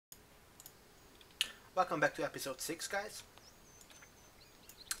Welcome back to episode 6, guys.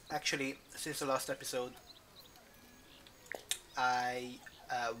 Actually, since the last episode, I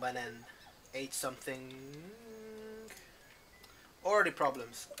went and ate something. Already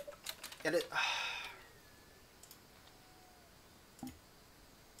problems. Yeah,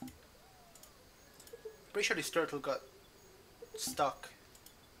 pretty sure this turtle got stuck.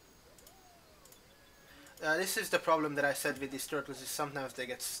 This is the problem that I said with these turtles, is sometimes they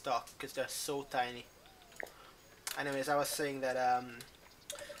get stuck because they're so tiny. Anyways, I was saying that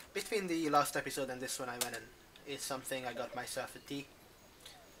between the last episode and this one I went and ate something. I got myself a tea.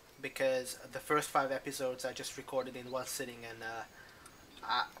 Because the first 5 episodes I just recorded in one sitting, and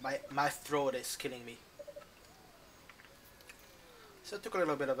my throat is killing me. So I took a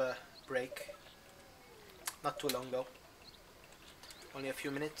little bit of a break. Not too long though. Only a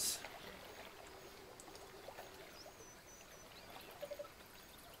few minutes.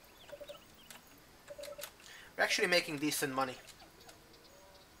 We're actually making decent money.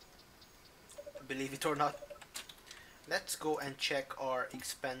 Believe it or not. Let's go and check our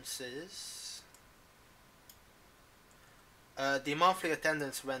expenses. The monthly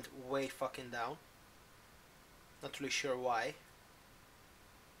attendance went way fucking down. Not really sure why.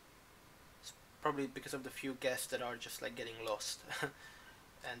 It's probably because of the few guests that are just like getting lost.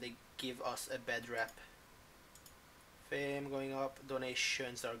 And they give us a bad rep. Fame going up,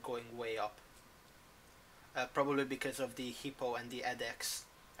 donations are going way up. Probably because of the hippo and the edX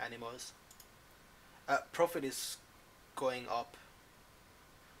animals. Profit is going up,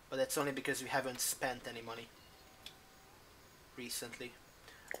 but that's only because we haven't spent any money recently.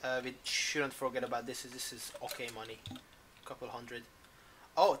 We shouldn't forget about this. This is okay money, couple hundred.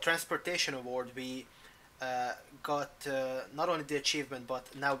 Oh, transportation award. We got not only the achievement,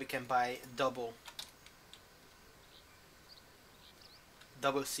 but now we can buy double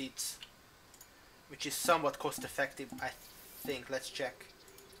seats, which is somewhat cost effective, I think. Let's check.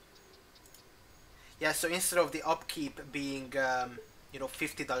 Yeah, so instead of the upkeep being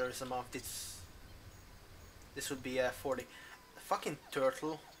 $50 a month, this would be 40. The fucking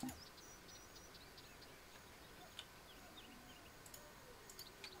turtle.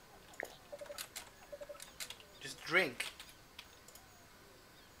 Just drink.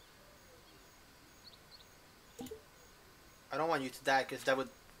 I don't want you to die, because that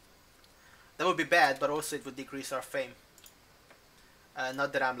would be bad, but also it would decrease our fame.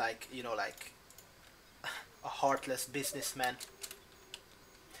 Not that I'm like a heartless businessman.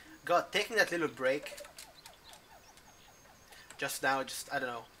 God, taking that little break just now, I don't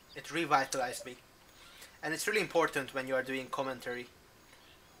know, it revitalized me. And it's really important when you are doing commentary.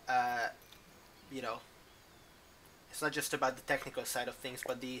 You know, it's not just about the technical side of things,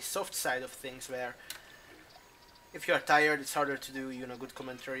 but the soft side of things, where if you are tired, it's harder to do, good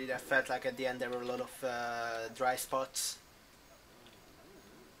commentary. I felt like at the end there were a lot of dry spots.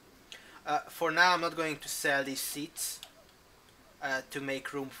 For now, I'm not going to sell these seats to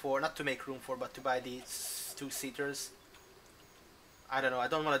make room for, not to make room for, but to buy these 2-seaters. I don't know, I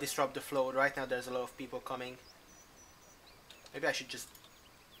don't want to disrupt the flow. Right now there's a lot of people coming. Maybe I should just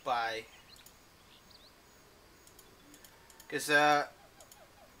buy. Because I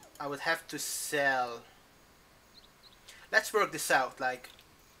would have to sell. Let's work this out.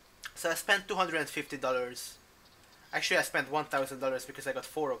 So I spent $250. Actually, I spent $1,000 because I got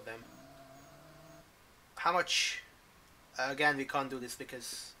 4 of them. How much? Again, we can't do this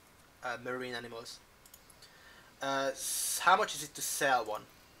because marine animals. How much is it to sell one?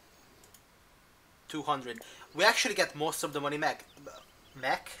 200. We actually get most of the money back.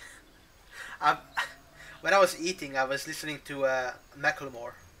 When I was eating, I was listening to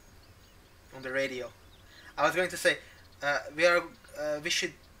Macklemore on the radio. I was going to say we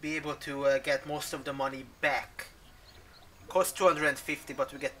should be able to get most of the money back. Cost 250,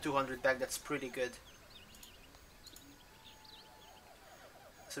 but we get 200 back. That's pretty good.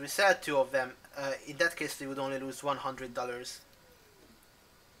 So we sell 2 of them. In that case, we would only lose $100.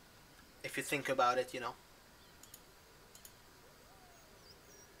 If you think about it,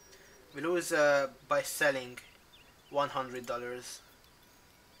 We lose by selling $100.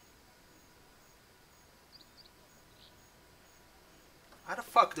 How the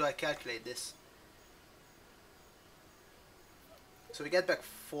fuck do I calculate this? So we get back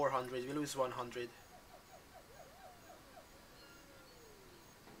 400, we lose 100.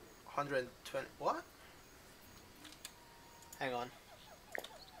 120, what? Hang on.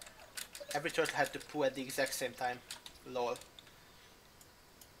 Every turtle had to poo at the exact same time. Lol.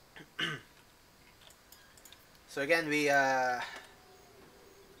 So again, we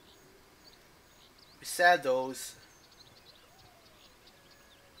sell those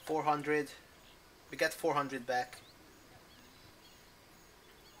 400. We get 400 back.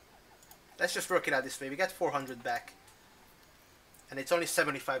 Let's just work it out this way. We get 400 back. And it's only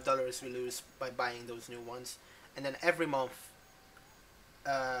 $75 we lose by buying those new ones. And then every month,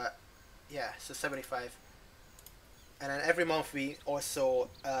 yeah, so 75. And then every month we also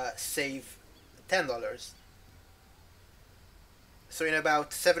save $10. So in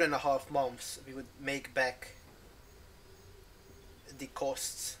about 7.5 months, we would make back the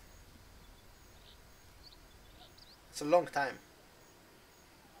costs. It's a long time.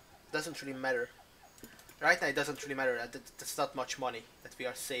 Doesn't really matter. Right now it doesn't really matter. That's not much money that we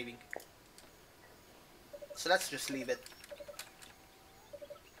are saving. So let's just leave it.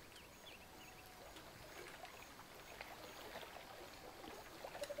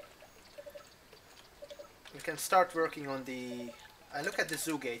 We can start working on the... I look at the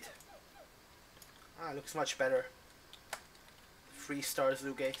zoo gate. Ah, looks much better. 3-star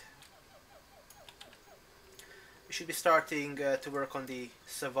zoo gate. We should be starting to work on the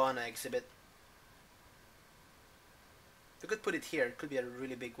Savannah exhibit. We could put it here. It could be a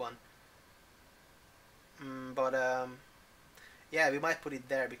really big one. Yeah, we might put it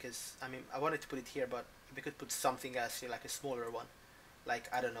there because, I mean, I wanted to put it here, but we could put something else here, like a smaller one. Like,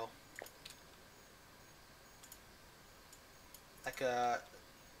 I don't know. Like a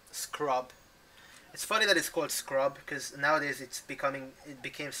scrub. It's funny that it's called scrub because nowadays it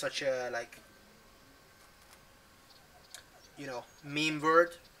became such a, like, you know, meme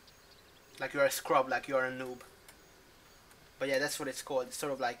word. Like you're a scrub, like you're a noob. But yeah, that's what it's called. It's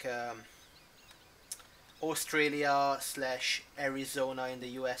sort of like Australia / Arizona in the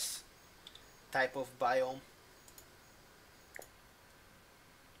US type of biome.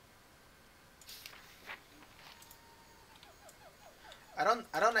 I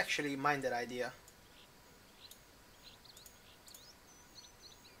don't actually mind that idea.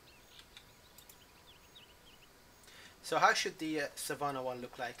 So how should the Savannah one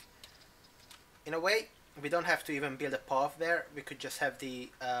look like? In a way, we don't have to even build a path there. We could just have the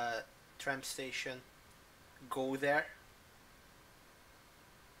tram station go there.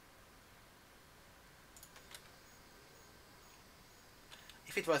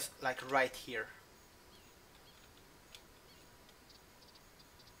 If it was like right here.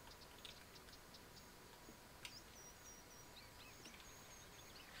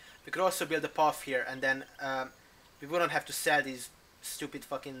 We could also build a path here, and then we wouldn't have to sell these stupid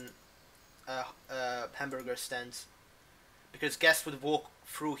fucking hamburger stands, because guests would walk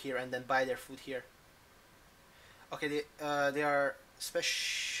through here and then buy their food here. Okay, they are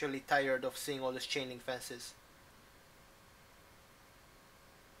especially tired of seeing all these chain link fences.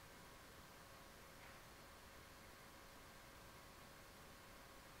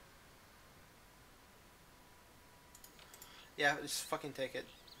 Yeah, just fucking take it.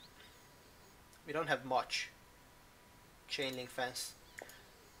 We don't have much chain link fence.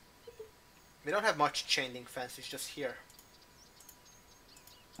 We don't have much chain link fence, it's just here.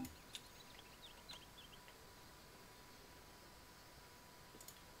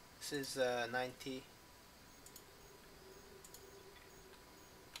 This is 90.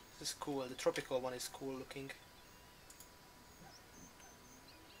 This is cool, the tropical one is cool looking.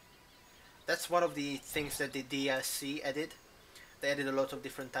 That's one of the things that the DLC added. They added a lot of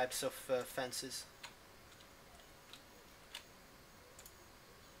different types of fences.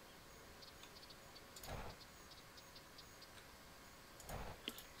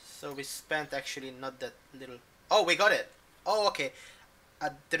 So we spent actually not that little. Oh, we got it! Oh, okay.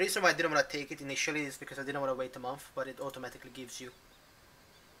 The reason why I didn't want to take it initially is because I didn't want to wait a month, but it automatically gives you.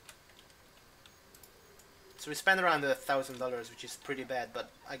 So we spent around $1,000, which is pretty bad, but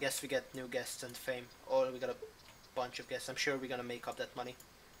I guess we get new guests and fame. Or we got a bunch of guests. I'm sure we're gonna make up that money.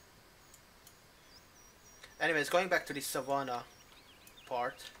 Anyways, going back to the Savannah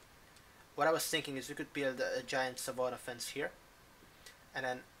part, what I was thinking is we could build a giant Savannah fence here, and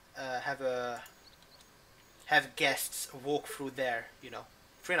then have guests walk through there. You know,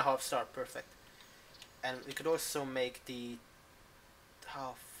 3.5 star, perfect. And we could also make the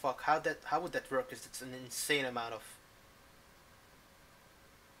how would that work? Because it's an insane amount of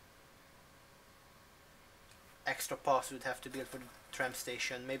extra paths we would have to build for the tram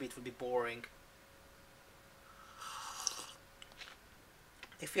station. Maybe it would be boring.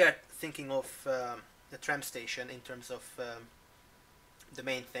 If we are thinking of the tram station in terms of the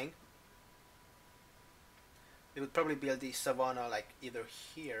main thing, we would probably build the Savannah like either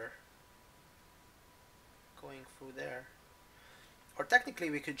here, going through there, or technically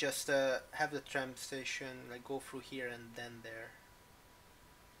we could just have the tram station like go through here and then there.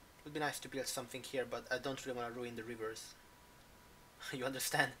 It would be nice to build something here, but I don't really want to ruin the rivers. You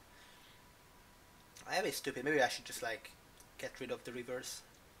understand? I am a stupid. Maybe I should just like get rid of the rivers.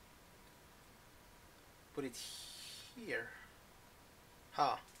 Put it here.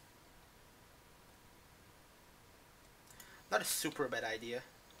 Huh. Not a super bad idea.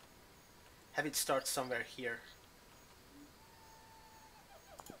 Have it start somewhere here.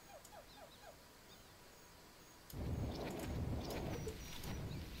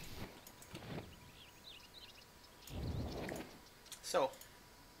 So,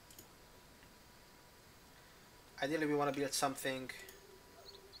 ideally we want to build something.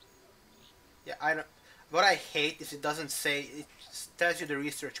 Yeah, I don't. What I hate is it doesn't say, it tells you the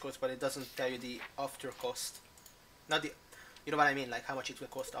research cost, but it doesn't tell you the after cost. Not the, you know what I mean, like how much it will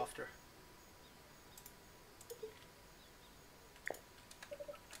cost after.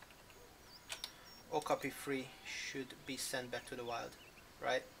 Okapi free should be sent back to the wild,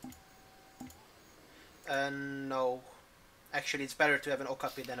 right? No. Actually, it's better to have an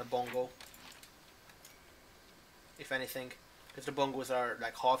Okapi than a Bongo. If anything. Because the Bongos are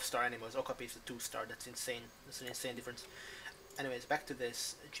like half-star animals. Okapi is a 2-star. That's insane. That's an insane difference. Anyways, back to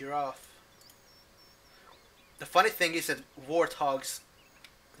this. Giraffe. The funny thing is that warthogs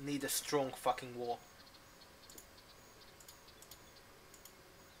need a strong fucking wall.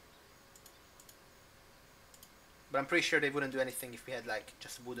 But I'm pretty sure they wouldn't do anything if we had like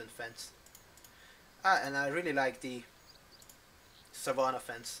just wooden fence. Ah, and I really like the Savannah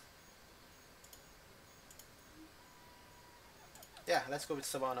fence. Yeah, let's go with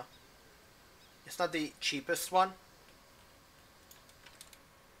Savannah. It's not the cheapest one.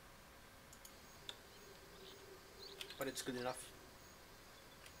 But it's good enough.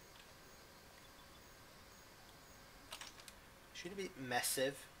 Should it be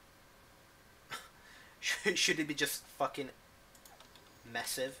massive? Should it be just fucking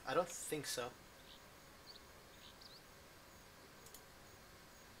massive? I don't think so.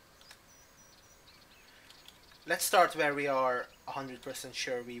 Let's start where we are 100%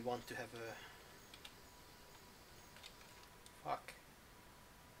 sure we want to have a... Fuck.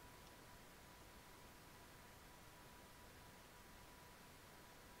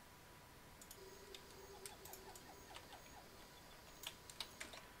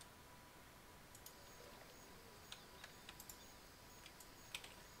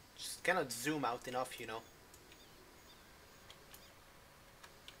 Just cannot zoom out enough, you know.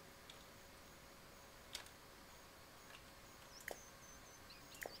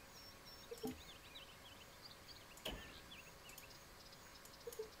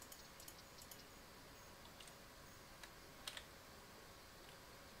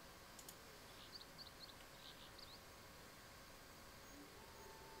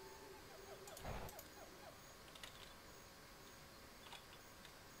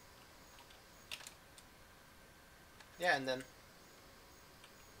 Yeah, and then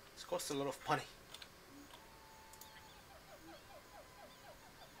this costs a lot of money.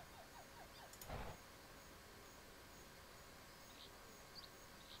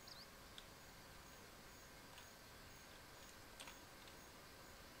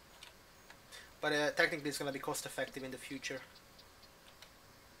 But technically it's gonna be cost effective in the future.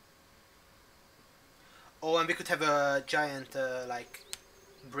 Oh, and we could have a giant like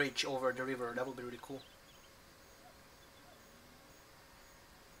bridge over the river. That would be really cool.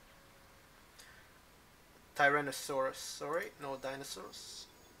 Tyrannosaurus. Sorry, no dinosaurs.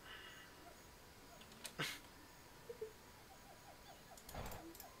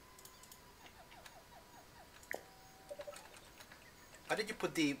 Why did you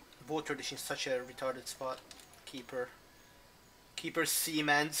put the water dish in such a retarded spot? Keeper. Keeper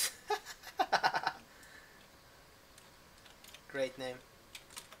Siemens. Great name.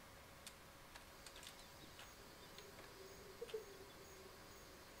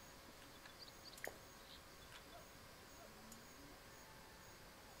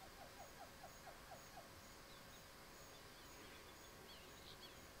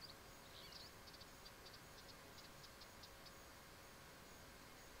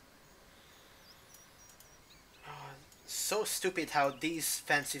 So stupid how these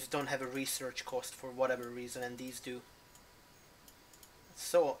fences don't have a research cost for whatever reason and these do. It's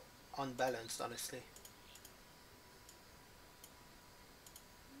so unbalanced, honestly.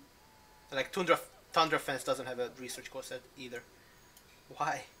 Like Tundra fence doesn't have a research cost either.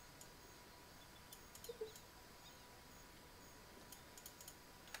 Why?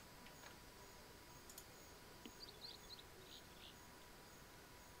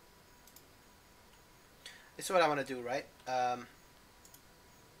 This is what I want to do, right?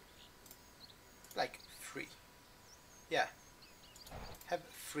 Like 3. Yeah. Have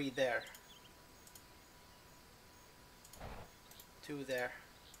 3 there. 2 there.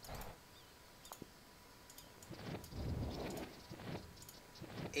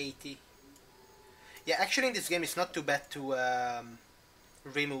 80. Yeah, actually in this game it's not too bad to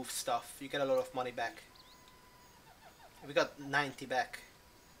remove stuff. You get a lot of money back. We got 90 back.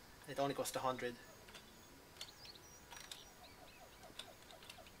 It only cost 100.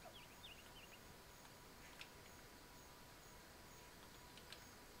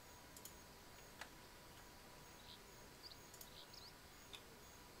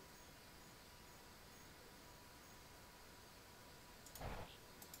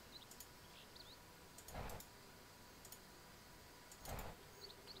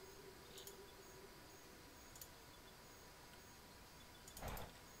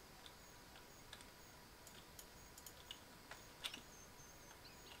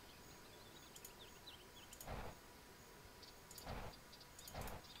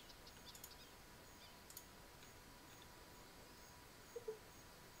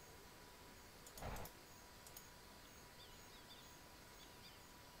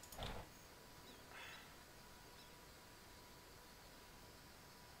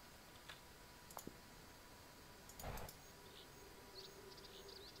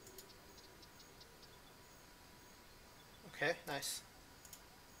 Okay, nice.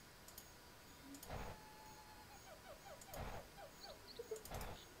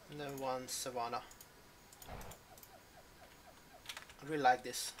 And then one Savannah. I really like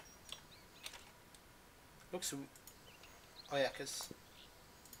this. Looks... Oh yeah, because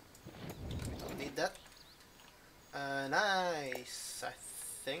we don't need that. Nice, I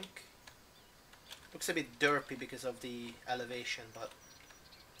think. Looks a bit derpy because of the elevation, but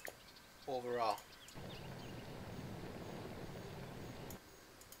overall.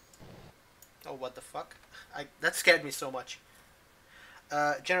 Oh, what the fuck? That scared me so much.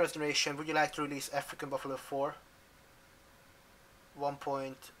 Generous donation. Would you like to release African Buffalo 4?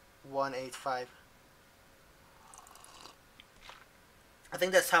 1.185. I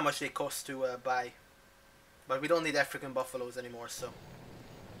think that's how much they cost to buy. But we don't need African buffaloes anymore, so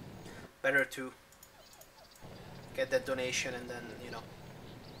better to get that donation and then, you know,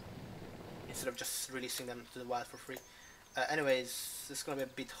 instead of just releasing them to the wild for free. Anyways, this is gonna be a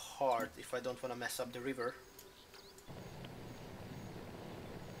bit hard if I don't want to mess up the river.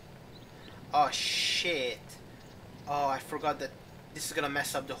 Oh shit! Oh, I forgot that this is gonna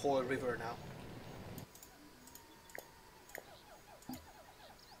mess up the whole river now.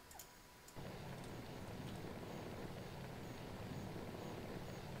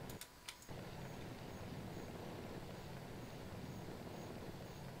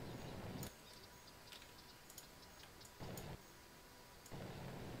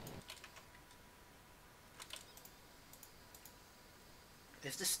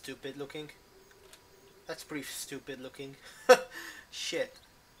 Is this stupid looking? That's pretty stupid looking. Shit.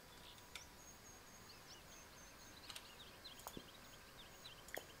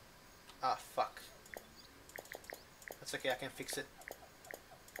 Ah, fuck. That's okay, I can fix it.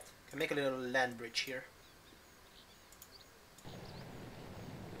 Can make a little land bridge here.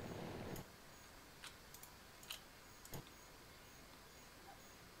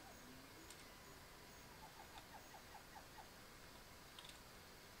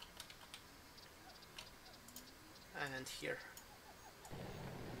 And here.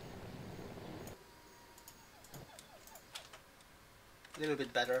 A little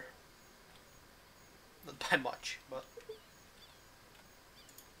bit better. Not by much, but...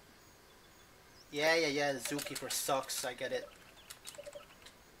 Yeah, the zookeeper sucks, I get it.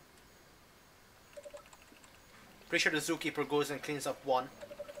 Pretty sure the zookeeper goes and cleans up one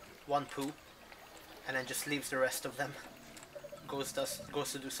poo, and then just leaves the rest of them. Goes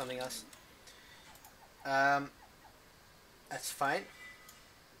to do something else. That's fine.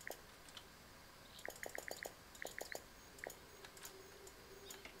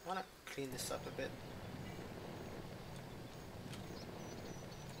 I wanna clean this up a bit.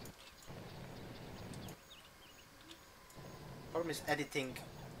 Problem is editing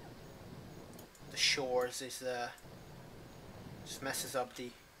the shores is just messes up the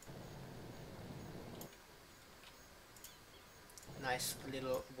nice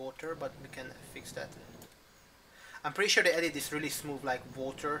little water, but we can fix that. I'm pretty sure the edit is really smooth, like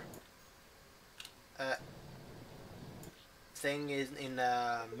water thing is in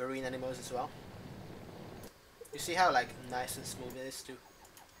marine animals as well. You see how like nice and smooth it is to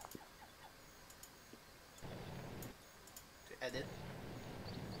edit.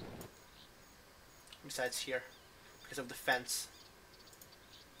 Besides here, because of the fence.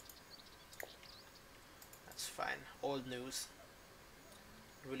 That's fine. Old news.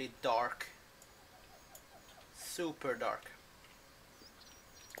 Really dark. Super dark.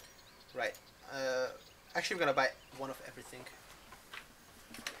 Right. Actually, we're gonna buy one of everything.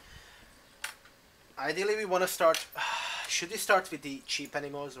 Ideally we want to start... should we start with the cheap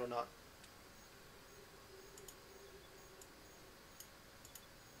animals or not?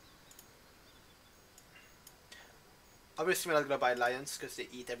 Obviously we're not gonna buy lions because they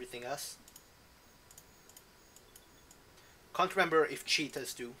eat everything else. Can't remember if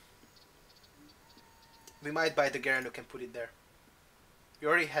cheetahs do. We might buy the Gerenuk and put it there. We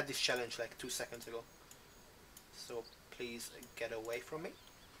already had this challenge like 2 seconds ago. So please get away from me.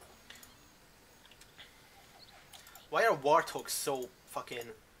 Why are warthogs so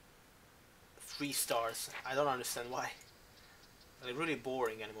fucking 3 stars? I don't understand why. They're really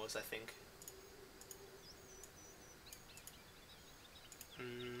boring animals, I think.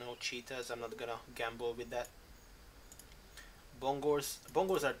 No cheetahs, I'm not gonna gamble with that.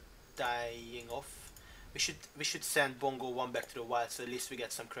 Bongos are dying off. We should send Bongo 1 back to the wild, so at least we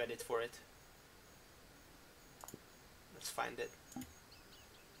get some credit for it. Let's find it.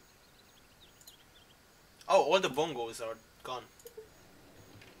 Oh, all the Bongos are gone.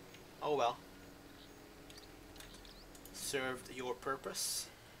 Oh well. Served your purpose.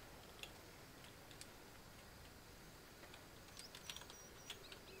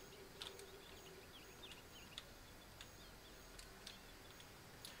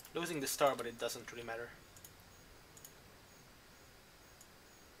 Losing the star, but it doesn't really matter.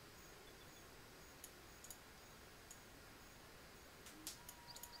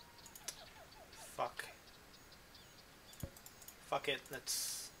 Fuck. Fuck it,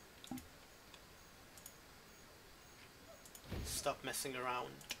 let's stop messing around.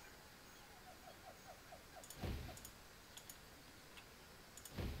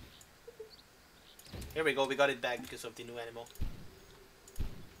 Here we go, we got it back because of the new animal.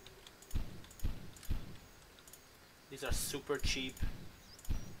 These are super cheap.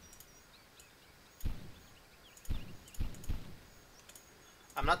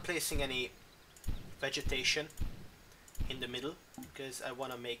 I'm not placing any vegetation in the middle because I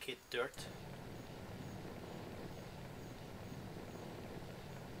want to make it dirt.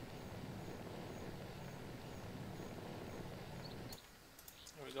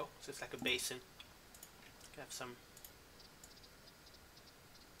 There we go, so it's like a basin. Have some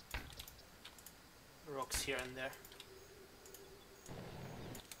rocks here and there.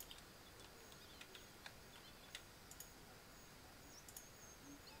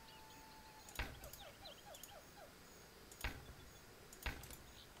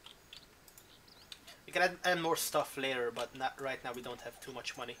 We can add more stuff later, but not right now. We don't have too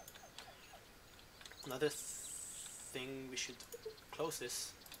much money. Another thing, we should close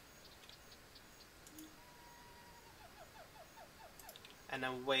this. And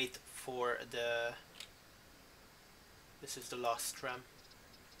then wait for the... This is the last ram.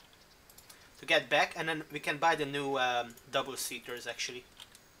 To get back, and then we can buy the new double-seaters actually.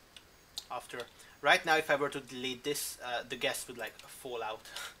 After. Right now, if I were to delete this, the guest would like fall out.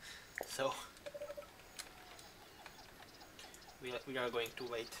 So... We are going to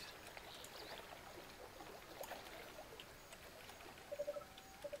wait.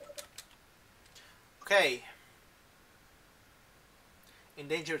 Okay.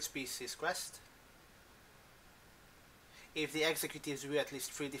 Endangered species quest. If the executives view at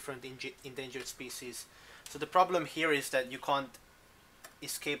least 3 different endangered species. So the problem here is that you can't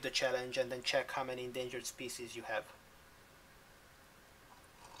escape the challenge and then check how many endangered species you have.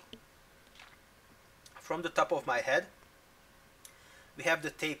 From the top of my head, we have the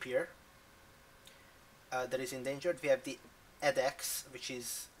tapir that is endangered. We have the edex, which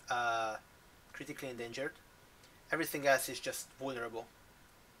is critically endangered. Everything else is just vulnerable.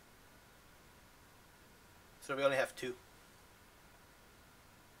 So we only have 2.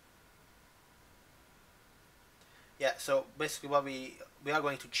 Yeah, so basically what we are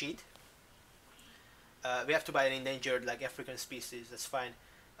going to cheat. We have to buy an endangered like African species, that's fine.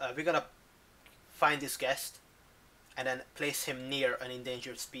 We're gonna find this guest and then place him near an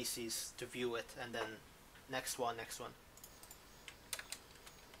endangered species to view it, and then next one.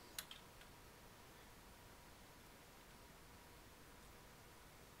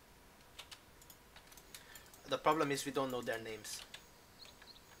 The problem is we don't know their names.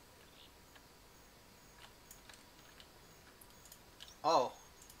 Oh.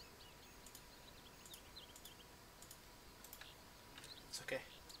 It's okay.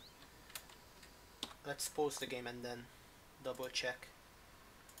 Let's pause the game and then double check.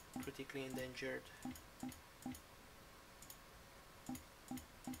 Critically endangered.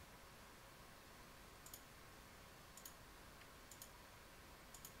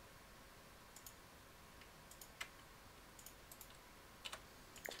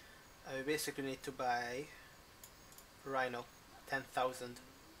 We basically need to buy rhino. 10,000.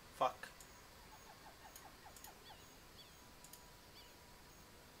 Fuck.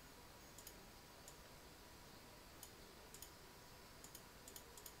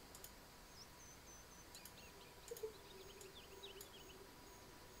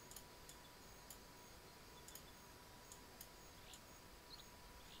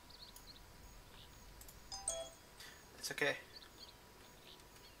 It's okay.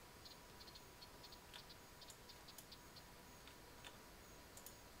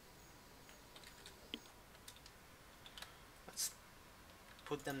 Let's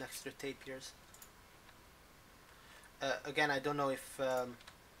put them next to the tapirs. Again, I don't know if,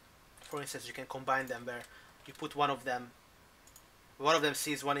 for instance, you can combine them where you put one of them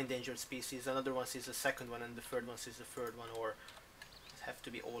sees one endangered species, another one sees the second one, and the third one sees the third one, or it have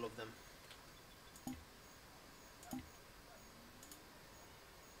to be all of them.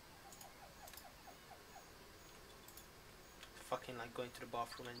 Fucking like going to the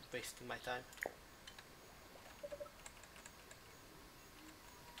bathroom and wasting my time.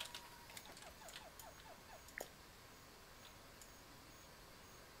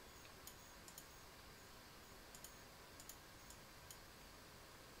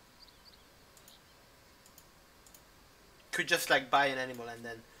 Could just like buy an animal and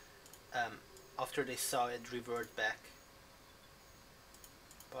then after they saw it revert back,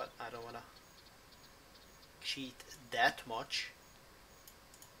 but I don't wanna cheat that much.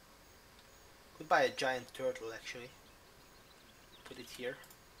 Could buy a giant turtle actually, put it here.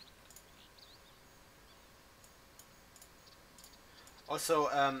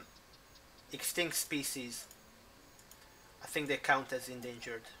 Also extinct species, I think they count as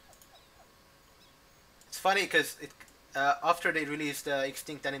endangered. It's funny because it after they released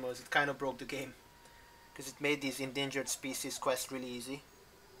extinct animals, it kind of broke the game because it made these endangered species quests really easy.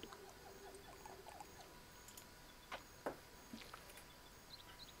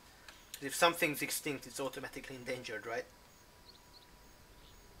 If something's extinct, it's automatically endangered, right?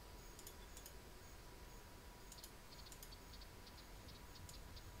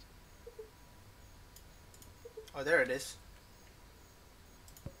 Oh, there it is.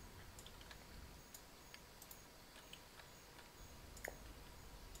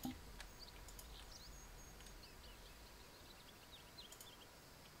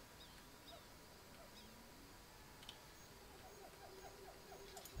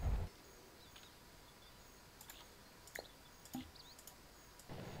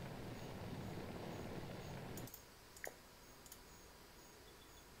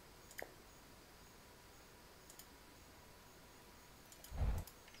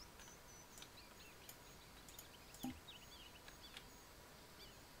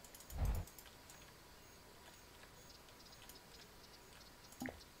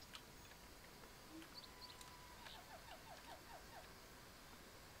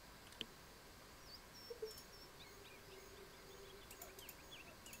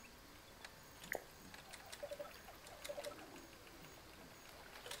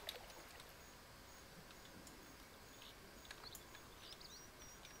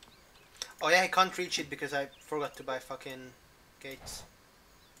 Oh yeah, I can't reach it because I forgot to buy fucking gates.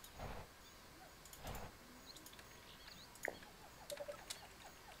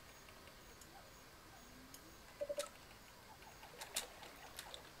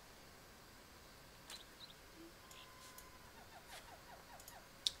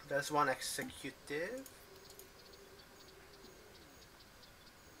 There's one executive.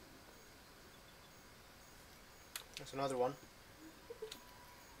 There's another one.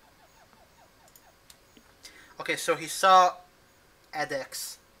 Okay, so he saw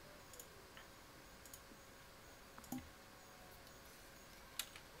Adex.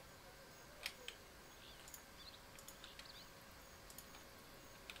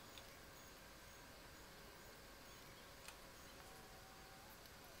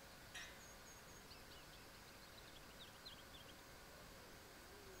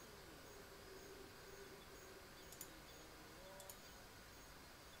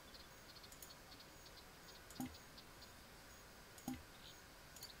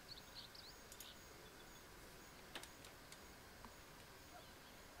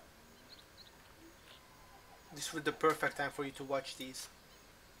 This was the perfect time for you to watch these.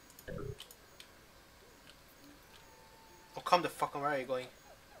 Oh, come the fuck on, where are you going?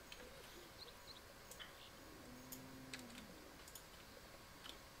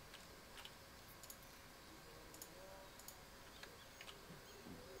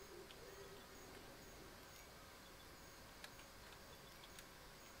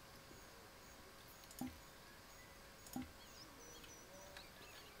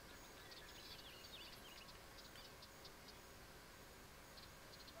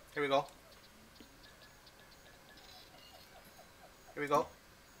 Here we go. Here we go.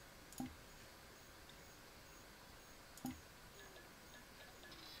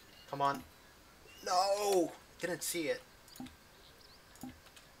 Come on. No! Didn't see it.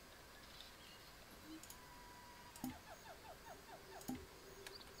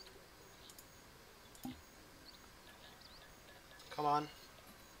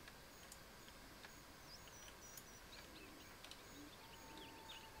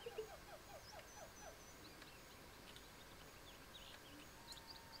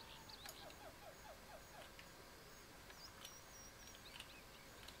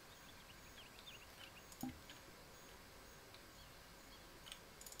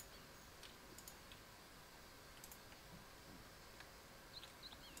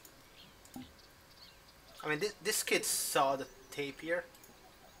 mean, this kid saw the tapir.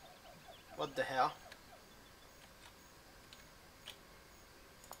 What the hell?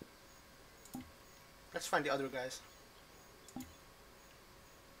 Let's find the other guys.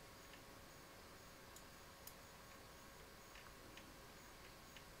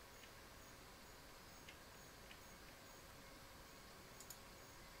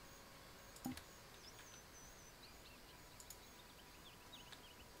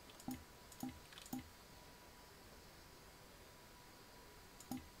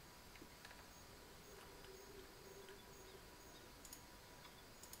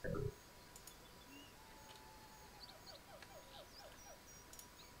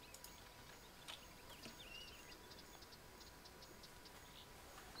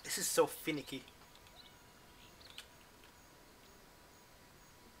 This is so finicky.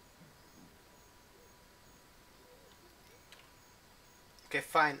 Okay,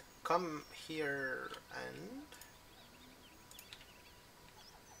 fine. Come here and...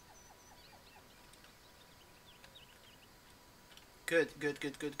 Good, good,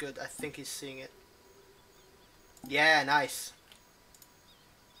 good, good, good. I think he's seeing it. Yeah, nice.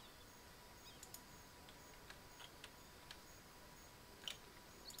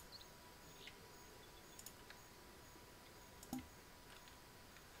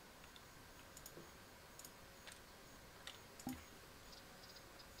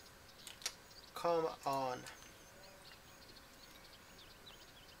 Come on.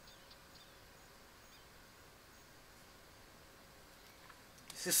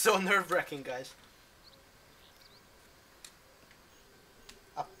 This is so nerve-wracking, guys.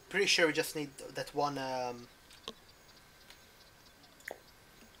 I'm pretty sure we just need that one,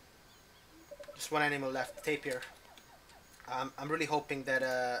 just one animal left, tapir. I'm really hoping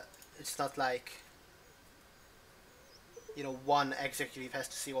that it's not like, you know, one executive has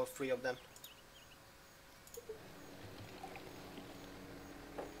to see all three of them.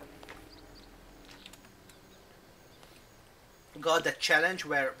 God, that challenge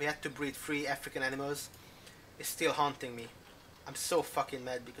where we had to breed 3 African animals is still haunting me. I'm so fucking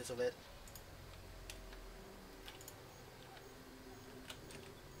mad because of it.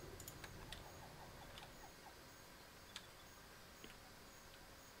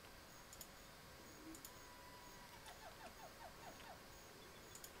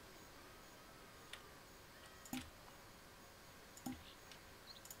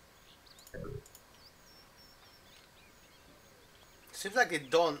 Seems like they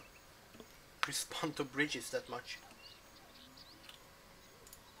don't respond to bridges that much.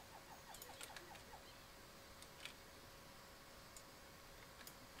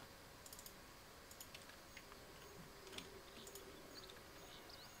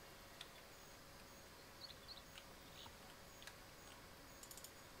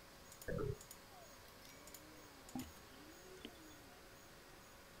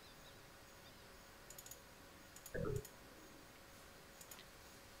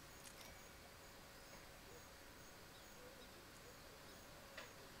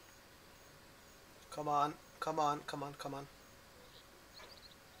 Come on, come on, come on, come on.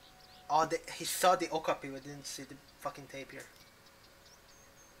 Oh, he saw the okapi but didn't see the fucking tapir.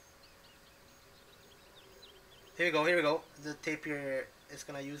 Here we go, here we go. The tapir is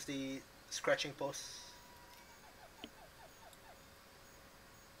gonna use the scratching post.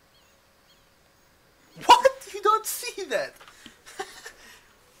 What? You don't see that?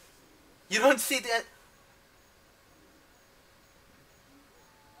 You don't see that?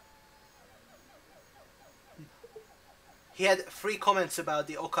 He had 3 comments about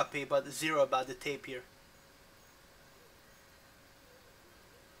the okapi but 0 about the tapir.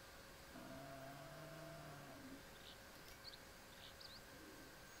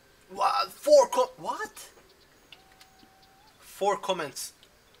 What? 4 comments,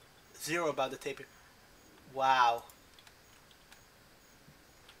 0 about the tapir. Wow.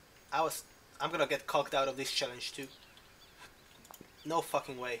 I'm gonna get cocked out of this challenge too. No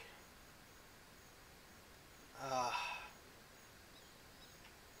fucking way.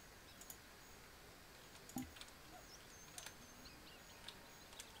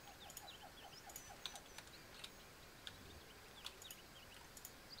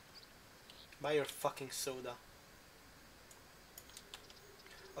 Buy your fucking soda.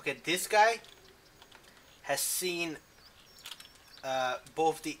 Okay, this guy has seen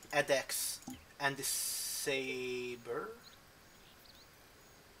both the Adex and the Saber.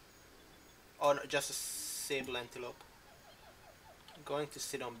 Oh no, just a sable antelope. I'm going to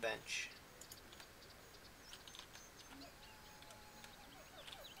sit on bench.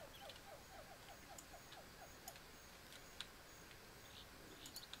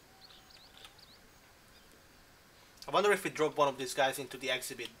 I wonder if we drop one of these guys into the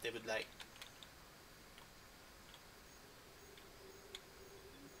exhibit, they would like.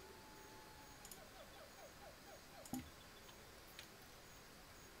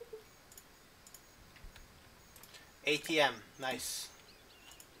 ATM, nice.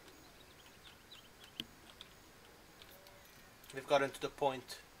 We've gotten to the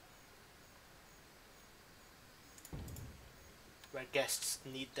point where guests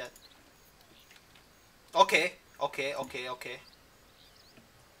need that. Okay, okay, okay, okay.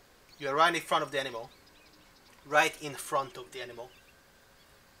 You're right in front of the animal. Right in front of the animal.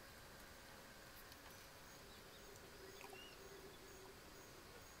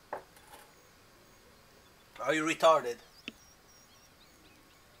 Are you retarded?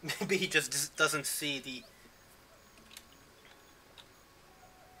 Maybe he just doesn't see the...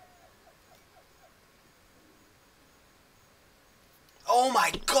 Oh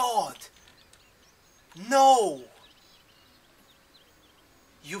my god! No!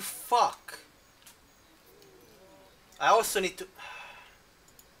 You fuck! I also need to...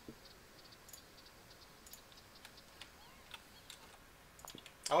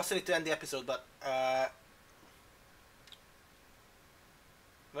 I also need to end the episode, but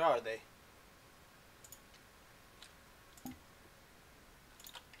where are they?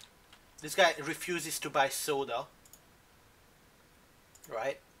 This guy refuses to buy soda.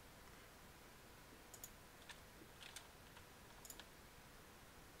 Right?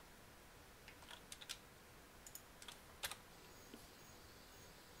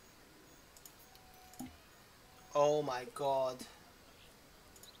 Oh my god.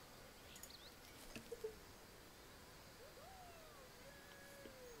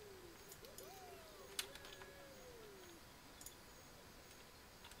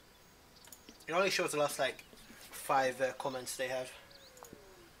 It only shows the last like 5 comments they have.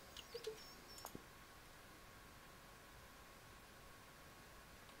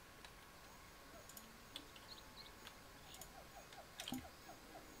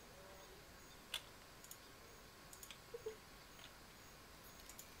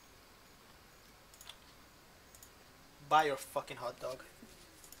 Buy your fucking hot dog.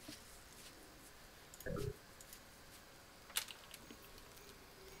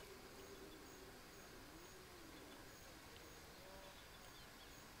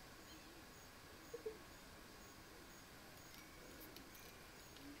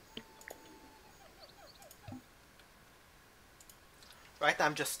 Right now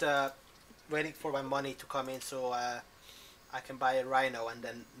I'm just waiting for my money to come in so I can buy a rhino and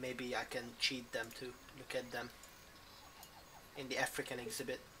then maybe I can cheat them to look at them in the African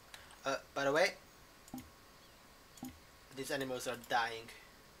exhibit. By the way, these animals are dying.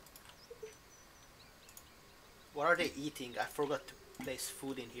 What are they eating? I forgot to place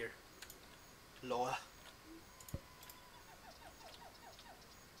food in here. Lol.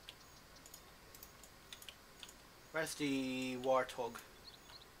 Where's the warthog?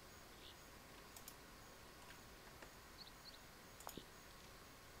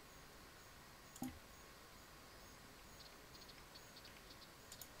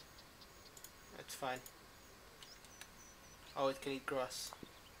 That's fine. Oh, it can eat grass.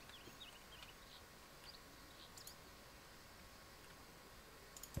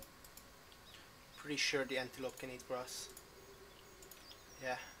 Pretty sure the antelope can eat grass.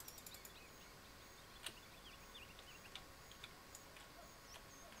 Yeah.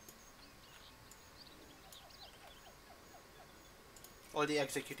 All the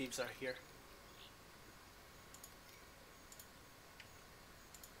executives are here.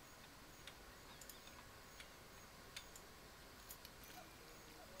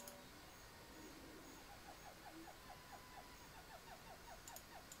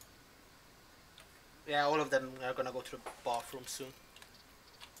 Yeah, all of them are gonna go to the bathroom soon.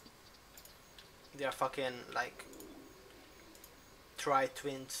 They are fucking like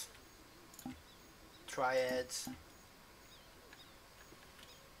twins, triads.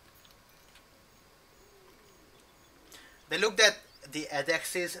 They looked at the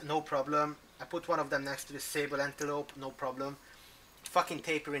adexes, no problem. I put one of them next to the sable antelope, no problem. Fucking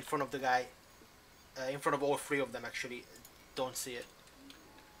tapir in front of the guy, in front of all 3 of them actually. Don't see it.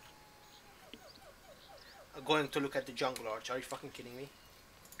 Going to look at the jungle arch. Are you fucking kidding me?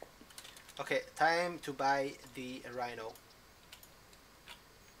 Okay, time to buy the rhino.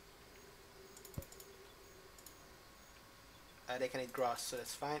 They can eat grass, so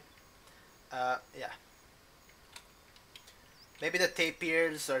that's fine. Yeah. Maybe the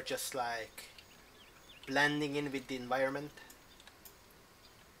tapirs are just like blending in with the environment.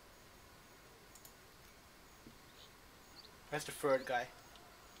 Where's the third guy?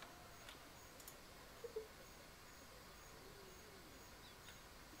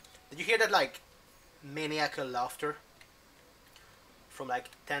 Did you hear that, like, maniacal laughter from like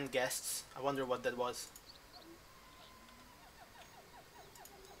 10 guests? I wonder what that was.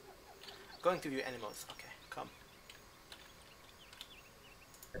 Going to view animals. Okay, come.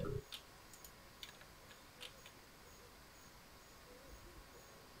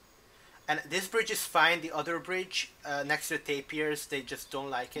 And this bridge is fine. The other bridge next to the tapirs, they just don't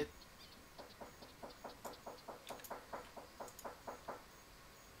like it.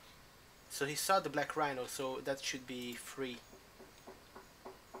 So he saw the black rhino, so that should be free.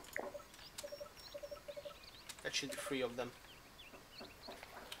 That should be free of them.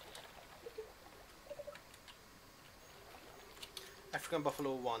 African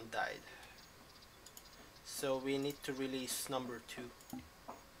buffalo 1 died. So we need to release number 2.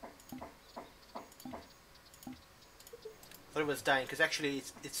 I thought it was dying, because actually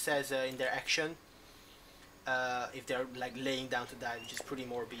it says in their action if they're like laying down to die, which is pretty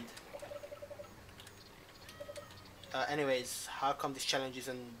morbid. Anyways, how come this challenge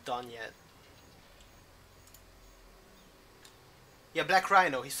isn't done yet? Yeah, black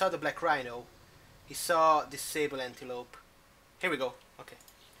rhino. He saw the black rhino. He saw the sable antelope. Here we go. Okay.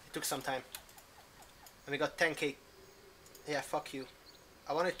 It took some time. And we got 10k. Yeah, fuck you.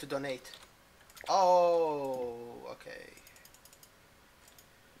 I wanted to donate. Oh, okay.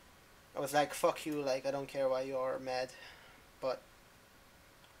 I was like, fuck you, like, I don't care why you're mad. But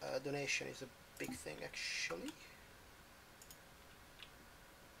donation is a big thing, actually.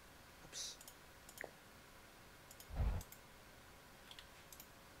 Oops.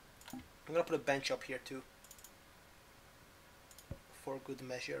 I'm gonna put a bench up here too, for good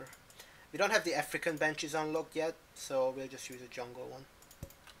measure. We don't have the African benches unlocked yet, so we'll just use a jungle one.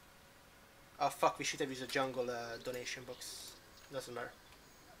 Oh fuck, we should have used a jungle donation box. Doesn't matter.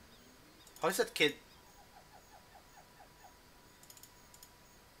 How is that kid?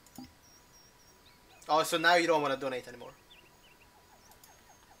 Oh, so now you don't want to donate anymore.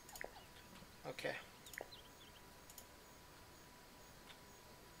 Okay.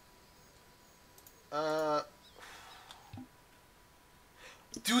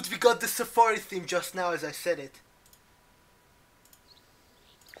 Dude, we got the safari theme just now as I said it.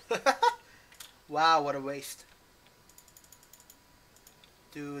 Wow, what a waste.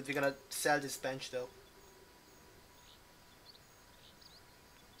 Dude, we're gonna sell this bench though.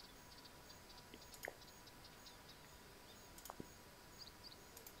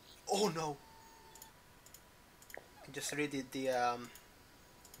 Oh no! I just redid the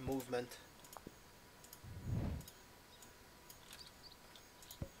movement.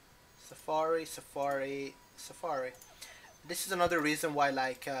 Safari, safari, safari. This is another reason why,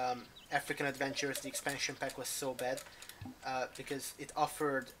 like, African Adventures, the expansion pack was so bad. Because it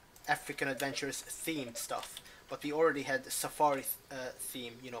offered African Adventures themed stuff. But we already had the safari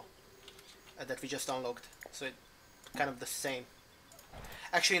theme, you know, that we just unlocked. So it kind of the same.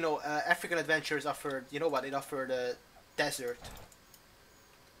 Actually, no, African Adventures offered, you know what, it offered a desert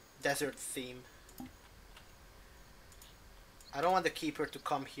theme. I don't want the keeper to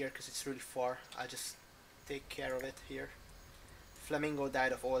come here because it's really far. I'll just take care of it here. Flamingo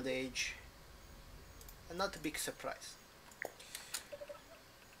died of old age. And not a big surprise.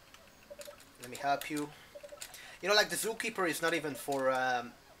 Let me help you. You know, like, the zookeeper is not even for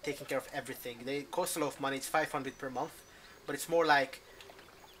taking care of everything. They cost a lot of money. It's 500 per month. But it's more like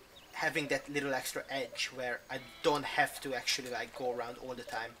having that little extra edge where I don't have to actually, like, go around all the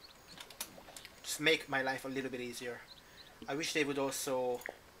time. Just make my life a little bit easier. I wish they would also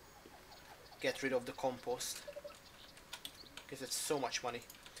get rid of the compost, because it's so much money.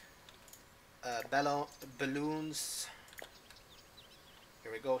 Balloons.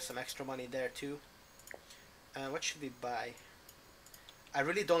 Here we go, some extra money there too. What should we buy? I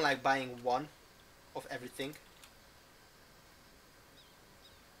really don't like buying one of everything,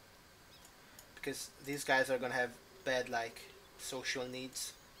 because these guys are gonna have bad, like, social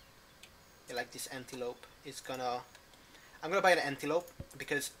needs. Yeah, like this antelope is gonna... I'm gonna buy an antelope,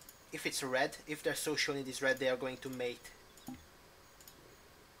 because if it's red, if their social need is red, they are going to mate.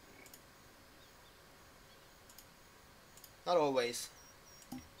 Not always,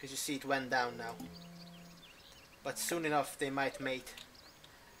 because you see it went down now. But soon enough they might mate.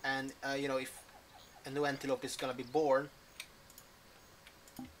 And you know, if a new antelope is gonna be born,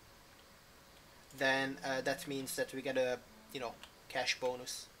 then that means that we get a, you know, cash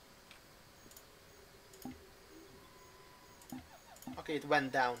bonus. Okay, it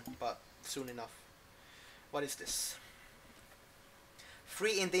went down, but soon enough. What is this?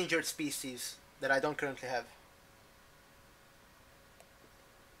 3 endangered species that I don't currently have.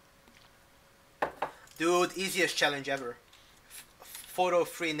 Dude, easiest challenge ever. photo of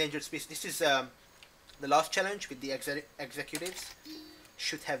 3 endangered species. This is the last challenge with the executives.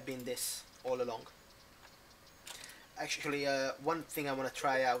 Should have been this all along. Actually, one thing I want to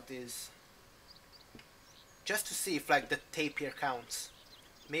try out is just to see if like the tapir counts.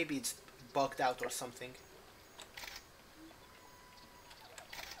 Maybe it's bugged out or something.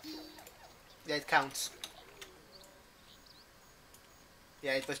 Yeah, it counts.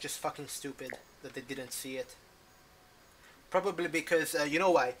 Yeah, it was just fucking stupid that they didn't see it. Probably because, you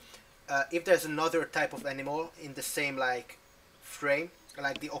know why? If there's another type of animal in the same like frame,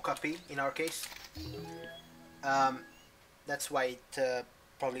 like the okapi in our case, that's why it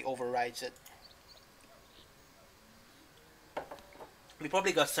probably overrides it. We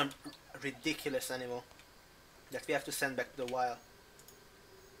probably got some ridiculous animal that we have to send back to the wild.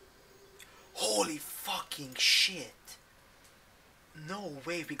 Holy fucking shit! No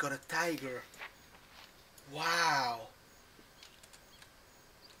way we got a tiger. Wow.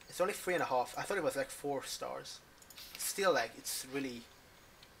 It's only 3.5. I thought it was like 4 stars. Still, like, it's really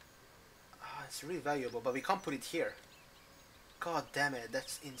valuable, but we can't put it here. God damn it,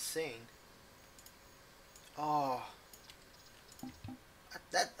 that's insane. Oh,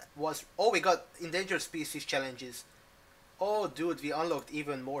 that was... Oh, we got endangered species challenges. Oh dude, we unlocked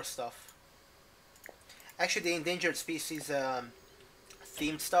even more stuff. Actually, the endangered species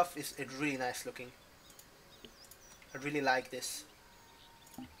themed stuff is really nice looking. I really like this.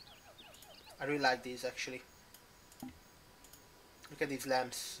 I really like these actually. Look at these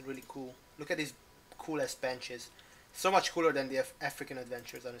lamps, really cool. Look at these cool ass benches. So much cooler than the African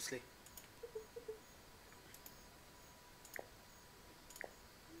adventures, honestly.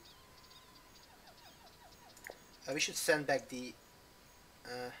 We should send back the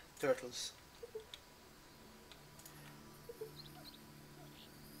turtles.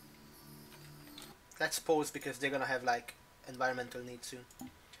 Let's pause because they're gonna have like environmental needs soon.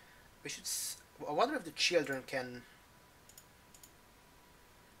 We should... I wonder if the children can...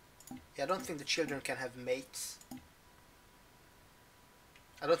 Yeah, I don't think the children can have mates.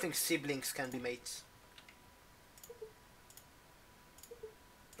 I don't think siblings can be mates.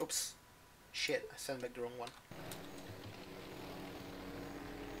 Oops. Shit, I sent back the wrong one.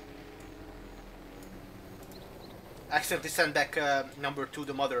 I accidentally sent back number 2,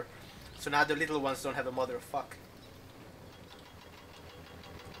 the mother. So now the little ones don't have a mother. Fuck.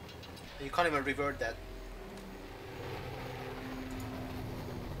 You can't even revert that.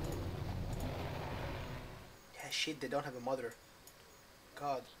 Yeah, shit, they don't have a mother.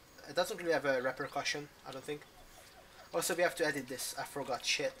 God. It doesn't really have a repercussion, I don't think. Also, we have to edit this. I forgot.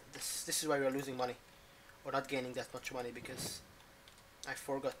 Shit. This is why we're losing money. Or not gaining that much money, because I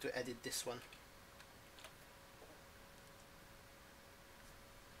forgot to edit this one.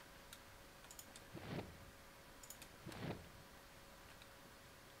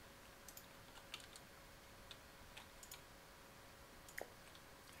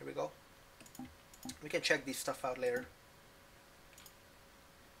 Here we go. We can check this stuff out later.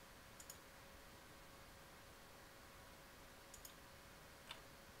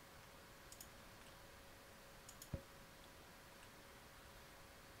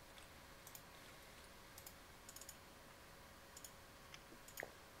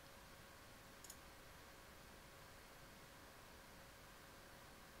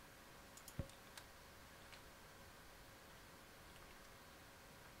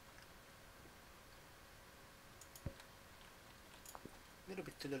 A little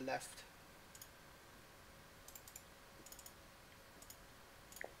bit to the left.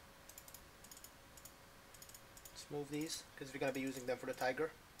 Let's move these because we're gonna be using them for the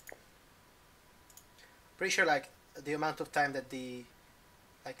tiger. Pretty sure like the amount of time that the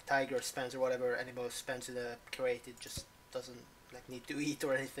like tiger spends or whatever animal spends in a crate, it just doesn't like need to eat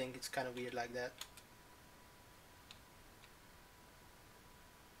or anything. It's kind of weird like that.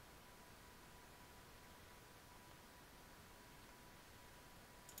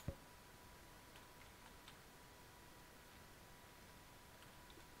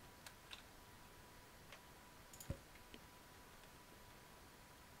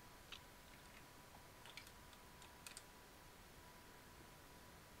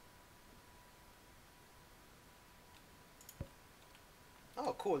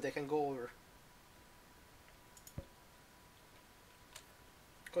 Oh, cool, they can go over.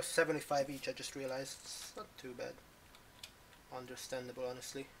 Cost 75 each, I just realized. It's not too bad. Understandable,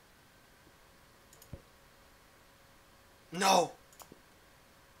 honestly. No!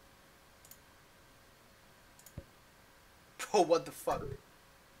 Bro, what the fuck?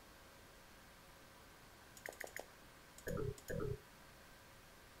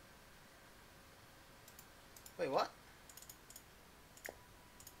 Wait, what?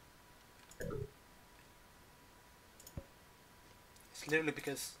 It's literally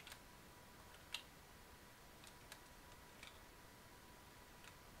because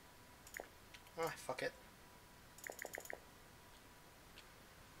ah, fuck it.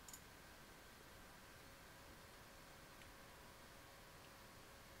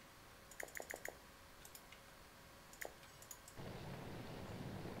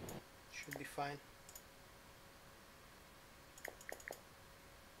 Should be fine.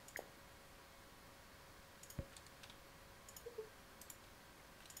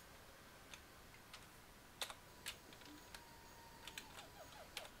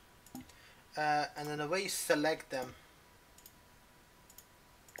 And then the way you select them,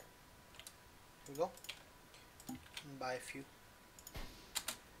 here we go, and buy a few.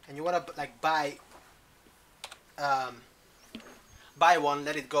 And you wanna like buy one,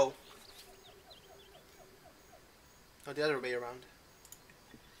 let it go. Or the other way around.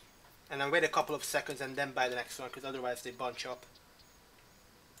 And then wait a couple of seconds and then buy the next one, because otherwise they bunch up.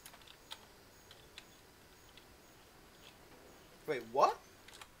 Wait, what?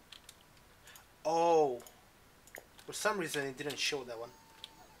 Oh, for some reason it didn't show that one.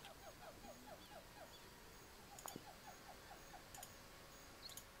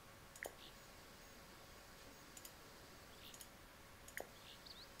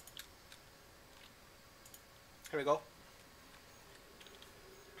 Here we go.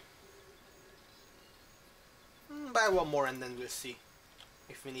 Buy one more and then we'll see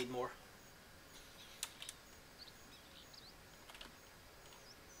if we need more.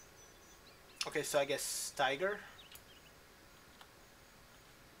 Okay, so I guess tiger.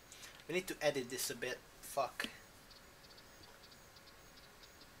 We need to edit this a bit. Fuck.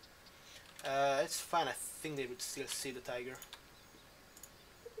 It's fine. I think they would still see the tiger.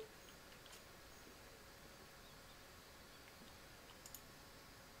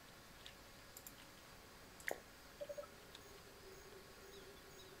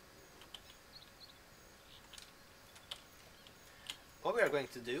 What we are going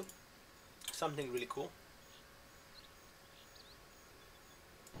to do, something really cool.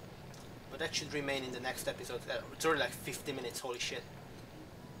 But that should remain in the next episode. It's already like 50 minutes, holy shit.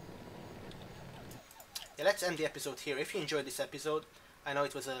 Yeah, let's end the episode here. If you enjoyed this episode, I know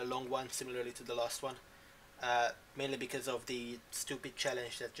it was a long one, similarly to the last one. Mainly because of the stupid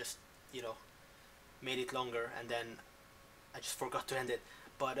challenge that just, you know, made it longer, and then I just forgot to end it.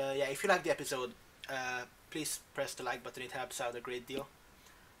 But yeah, if you like the episode, please press the like button, it helps out a great deal.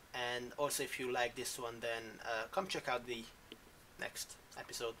 And also if you like this one, then come check out the next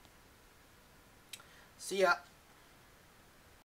episode. See ya!